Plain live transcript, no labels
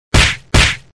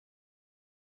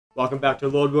Welcome back to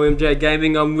Lord William J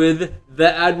Gaming. I'm with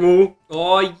the Admiral.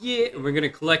 Oh yeah, and we're gonna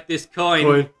collect this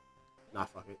coin. Nah,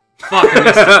 fuck it. Fuck,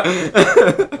 I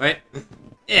missed it. Wait.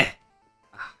 Yeah.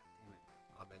 Ah,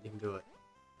 Oh man, you can do it.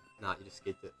 Nah, you just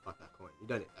skipped it. Fuck that coin. You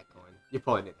don't need that coin. You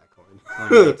probably need that coin. damn it.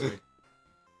 Coin needs me.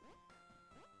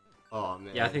 Oh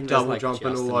man. Yeah, I think double there's like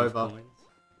jumping just all enough over. coins.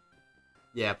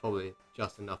 Yeah, probably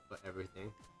just enough for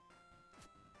everything.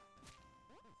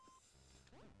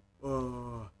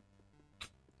 Oh,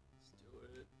 Let's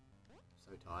do it.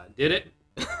 so tired. Did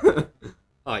it?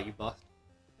 Oh, you bust.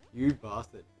 You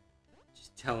bastard.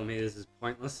 Just telling me this is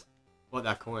pointless. What,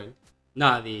 that coin?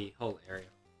 Nah, the whole area.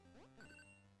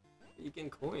 You're getting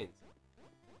coins.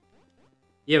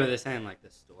 Yeah, but they're saying like the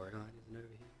storyline isn't over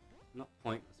here. Not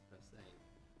pointless per se.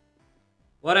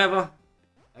 Whatever.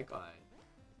 That guy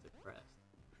is depressed.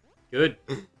 Good.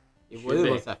 He Should really be.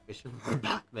 wants that fishing rod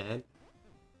back, man.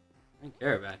 I don't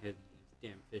care about hitting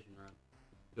this damn fishing rod.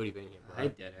 You already been here, I bro.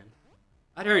 hate dead end.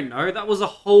 I don't know. That was a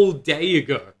whole day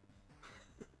ago.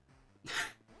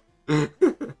 Did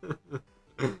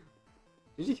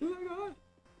you kill that guy?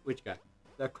 Which guy?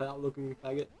 That clout-looking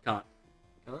faggot? Can't.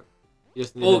 Can't? You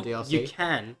just need Well, the DLC? you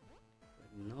can,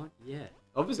 but not yet.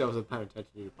 Obviously, I wasn't paying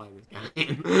attention to you playing this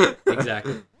game.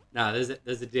 Exactly. Nah, there's a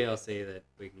DLC that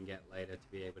we can get later to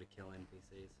be able to kill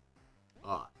NPCs.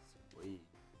 Oh, sweet.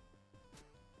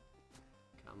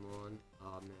 Come on.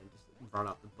 Oh, man. Just run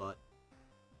up the butt.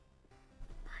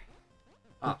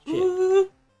 Oh, shit. Oh,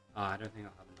 I don't think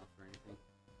I'll have enough for anything.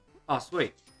 Oh,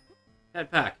 sweet. Head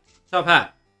pack. Top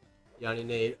hat. You only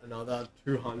need another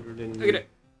 200 and... Look at it.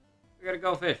 We got a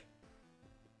goldfish.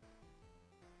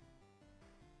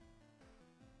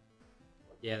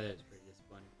 Yeah, that is pretty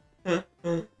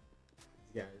disappointing.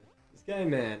 This game,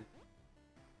 man.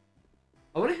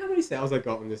 I wonder how many sales I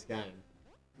got in this game.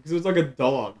 Because it was like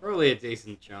 $1. Probably a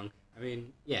decent chunk. I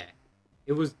mean, yeah.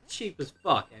 It was cheap as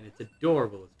fuck, and it's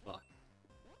adorable as fuck.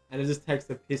 And it just takes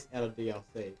the piss out of DLC.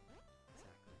 Exactly.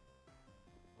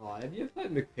 Oh, have you ever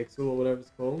played McPixel or whatever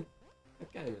it's called?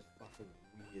 That game is fucking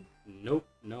weird. Nope.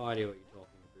 No idea what you're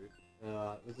talking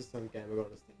about. It was just some game I got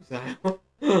on a Steam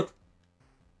sale.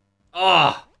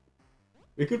 Oh!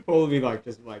 We could probably like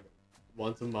just like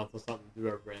once a month or something do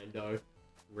a Rando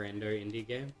indie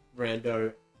game.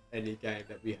 rando any game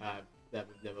that we have that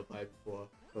we've never played before.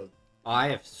 'Cause, I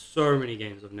have so many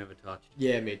games I've never touched.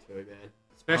 yeah, me too, man.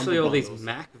 Especially Humble all these bundles.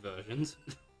 Mac versions.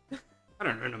 I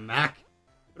don't own a Mac.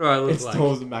 What do I look like?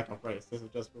 Installs the Mac operating system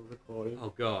just for recording.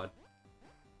 Oh god.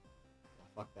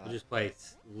 Fuck that. I just play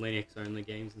Linux only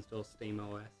games, install Steam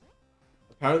OS.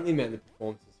 Apparently, man, the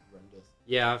performance is horrendous.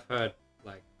 Yeah, I've heard,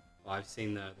 like, I've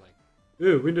seen that, like,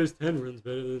 oh, Windows 10 runs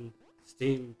better than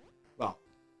Steam. Well,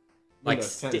 Like,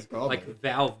 Windows 10 is garbage. like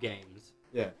Valve games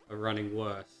Yeah, are running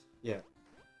worse. yeah.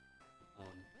 On,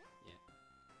 yeah.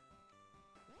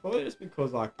 Probably just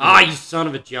because like. Ah, you son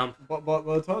of a jump! But by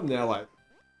the time now,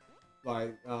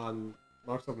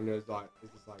 Microsoft Windows is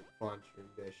just like fine tune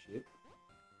their shit,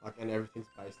 like, and everything's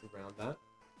based around that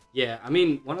Yeah, I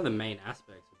mean, one of the main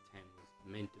aspects of 10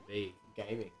 was meant to be.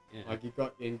 gaming. Yeah. Like you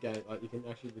got in game, like you can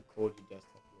actually record your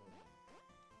desktop.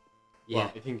 Yeah, Well,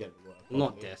 if you can get it to work. well, not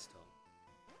obviously. desktop.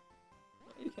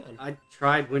 You can. I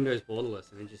tried Windows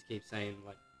Borderless and it just keeps saying,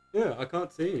 like, yeah, I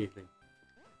can't see anything.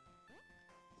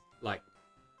 Like,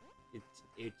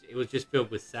 it was just filled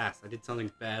with sass. I did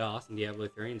something badass in Diablo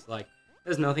 3 and it's like,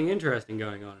 there's nothing interesting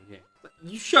going on in here. It's like,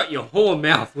 you shut your whore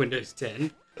mouth, Windows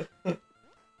 10.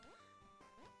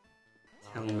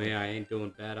 Telling me I ain't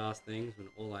doing badass things when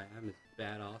all I am is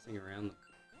badassing around them.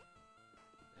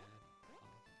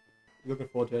 You looking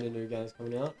forward to any new games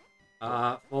coming out?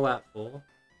 Fallout 4.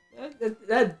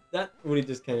 That already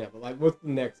just came out. But like, what's the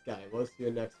next game? What's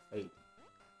your next feat?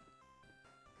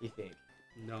 You think?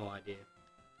 No idea.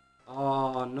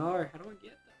 Oh no, how do I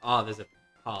get that? Oh, there's a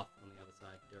path on the other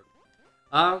side.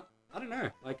 Derp. I don't know.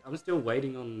 Like, I'm still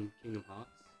waiting on Kingdom Hearts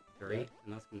 3, Yeah.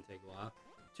 and that's gonna take a while.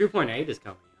 2.8 is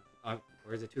coming out.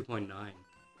 Or is it 2.9? Not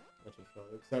too sure.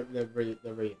 So they're HDing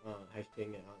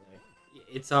it, aren't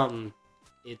they?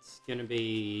 It's gonna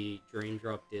be Dream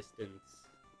Drop Distance.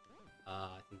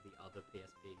 I think the other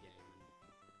PSP game,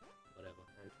 and whatever.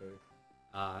 And two.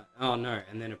 Oh no,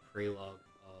 and then a prelogue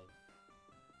of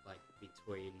like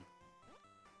between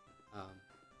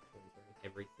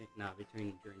everything. Nah,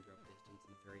 between Dream Drop Distance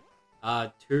and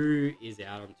 3. 2 is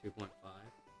out on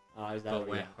 2.5. Is that But what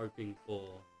we're we hoping for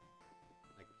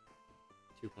like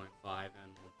 2.5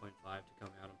 and 1.5 to come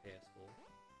out on PS4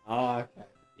 Oh, okay.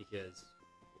 because,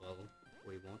 well,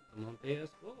 we want them on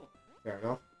PS4 Fair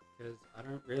enough. because I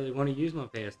don't really want to use my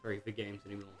PS3 for games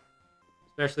anymore,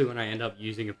 especially when I end up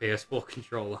using a PS4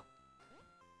 controller.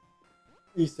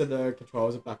 You said the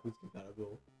controllers are backwards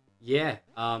compatible. Yeah,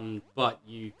 but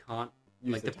you can't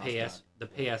Use like the PS, touchpad. the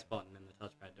PS button and the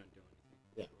touchpad don't do anything.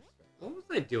 Yeah. What was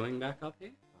they doing back up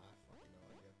here? I fucking no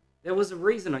idea. There was a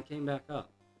reason I came back up.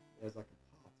 There's like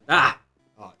a path.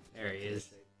 Ah, Oh, there he is.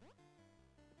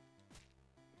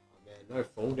 Oh man, no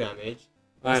fall damage.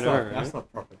 I know, Not, right? That's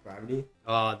not proper gravity.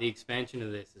 Oh, the expansion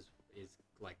of this is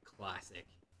like classic.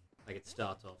 Like it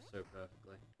starts off so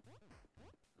perfectly.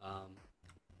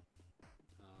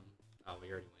 Oh, we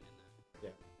already went in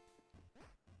there.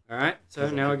 Yeah. All right, so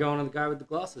Does it now we're keep- going to the guy with the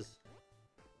glasses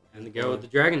and the girl with the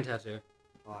dragon tattoo.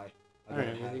 I I don't don't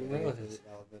have know anything anything relevant.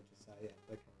 relevant to say at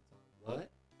the current time. What?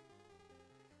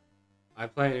 I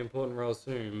play an important role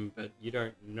soon, but you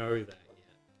don't know that yet.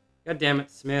 God damn it,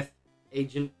 Smith.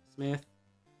 Agent Smith.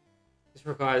 This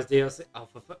requires DLC. Oh,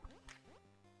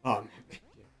 Oh man.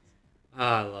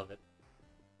 Ah, I love it.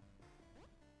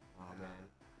 Oh man.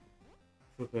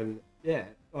 Flipping. Yeah.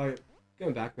 Like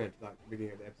going back man to like the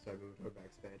beginning of the episode when we were talking about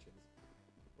expansions.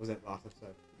 Was that last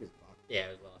episode? It was fuck. Yeah, it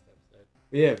was last episode.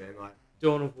 But yeah, man. Like.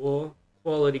 Dawn of War,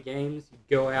 quality games. You'd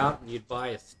go out and you'd buy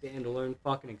a standalone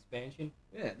fucking expansion.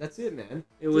 Yeah, that's it, man.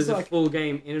 It was Just a like, full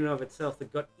game in and of itself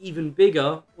that got even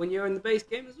bigger when you're in the base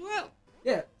game as well.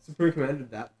 yeah, Supreme Commander did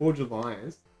that. Forge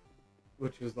Alliance,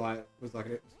 which was like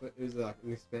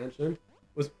an expansion.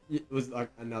 It was like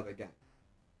another game.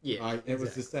 Yeah, Like it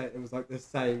was exactly. the same. It was like the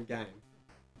same game,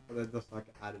 but they just like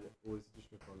added it all this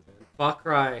additional content. Far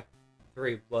Cry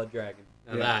 3 Blood Dragon.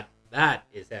 Now Yeah. that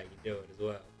is how you do it as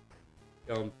well.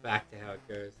 Going back to how it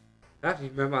goes. How do you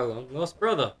remember my long lost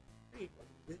brother?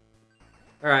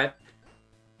 Alright.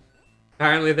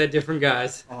 Apparently they're different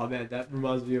guys. Oh man, that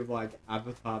reminds me of like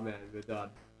Avatar, man, with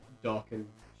Doc and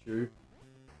Shu.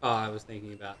 Oh, I was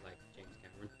thinking about like James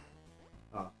Cameron.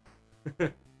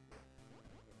 Oh,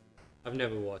 I've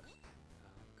never watched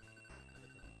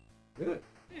really?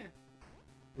 Yeah.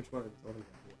 Which one are you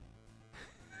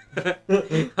talking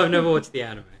Avatar. I've never watched the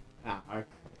anime. about? Ah, okay.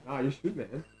 Oh, you should,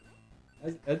 man.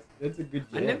 That's a good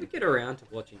I jam. never get around to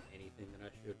watching anything that I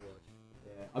should watch.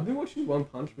 Yeah, I've been watching One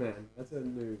Punch Man. That's a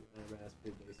new anime. That's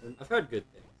pretty decent. I've heard good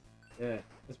things. Yeah,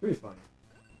 it's pretty funny.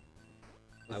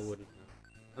 I wouldn't know.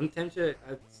 I'm tempted.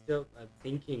 I'm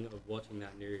thinking of watching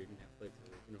that new Netflix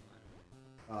original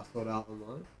anime. Sword Art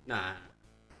Online. Nah,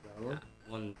 That nah, one.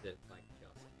 one that like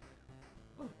just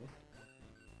came Oh, yeah. out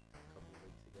a couple of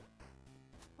weeks ago.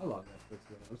 I love Netflix,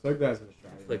 man. I'm so glad it's in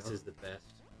Australia. Netflix now. is the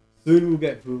best. Soon we'll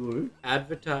get Hulu.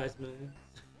 Advertisements.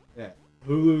 Yeah,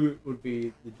 Hulu would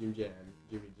be the Jimmy Jam.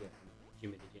 Jimmy the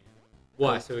Jam.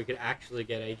 Why? So we could actually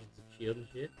get Agents of Shield and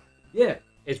shit. Yeah,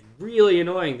 It's really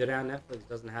annoying that our Netflix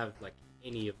doesn't have like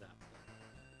any of that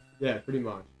stuff. yeah, pretty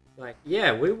much. Like,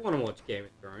 yeah, we want to watch Game of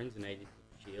Thrones and Agents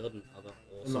of Shield and other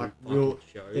awesome like, fucking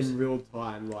shows In real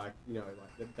time, like like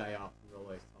the day after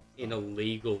release. Type in a stuff.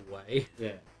 legal way.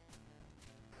 Yeah.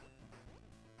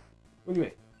 What do you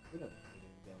mean? We don't need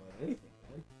to download anything,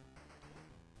 man.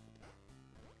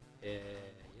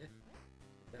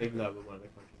 Yeah. Even though we're one of the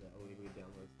countries that illegally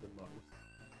downloads the most,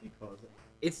 because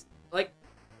It's like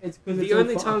it's because the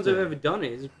only times I've ever done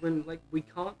it is when like we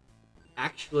can't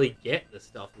actually get the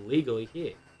stuff legally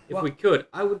here. If Well- we could,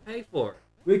 I would pay for it.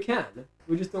 We can.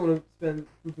 We just don't want to spend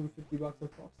 $50 on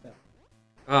Foxtel.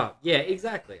 Oh, yeah,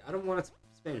 exactly. I don't want to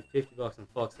spend $50 on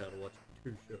Foxtel to watch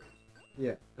 2 shows. Yeah.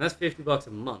 And that's $50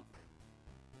 a month.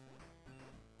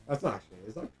 That's not actually.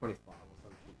 It's like 25 or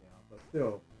some shit now, but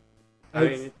still. I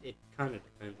It's- mean, it kind of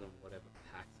depends on whatever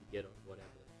packs you get or whatever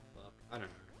the fuck. I don't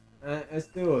know. And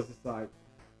still, it's just like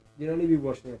you don't need to be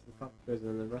watching it for a couple because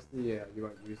then the rest of the year you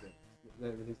won't use it.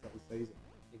 Then everything's like the season.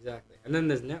 Exactly. And then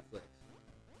there's Netflix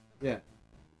Yeah.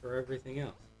 for everything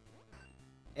else.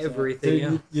 So Everything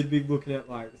else. you'd be looking at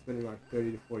like spending like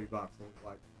 $30 to $40 on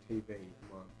like TV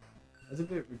a month. That's a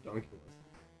bit ridiculous.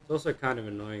 It's also kind of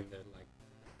annoying that like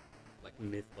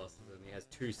Mythbusters only has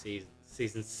 2 seasons,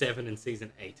 season 7 and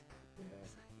season 8. Yeah.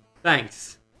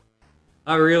 Thanks.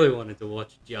 I really wanted to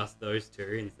watch just those 2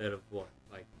 instead of what,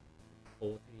 like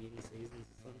 14 seasons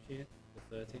or some shit, or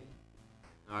 13.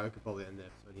 I could probably end the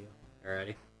episode here.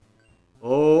 Alrighty.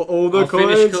 All the I'll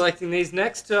finish coins collecting these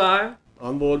next time.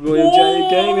 on board William J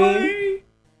Gaming.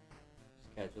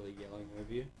 Just casually yelling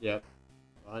over you. Yep.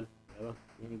 Fine. Whatever.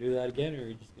 You can do that again, or are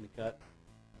you just gonna cut?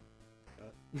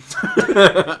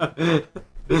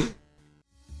 Cut.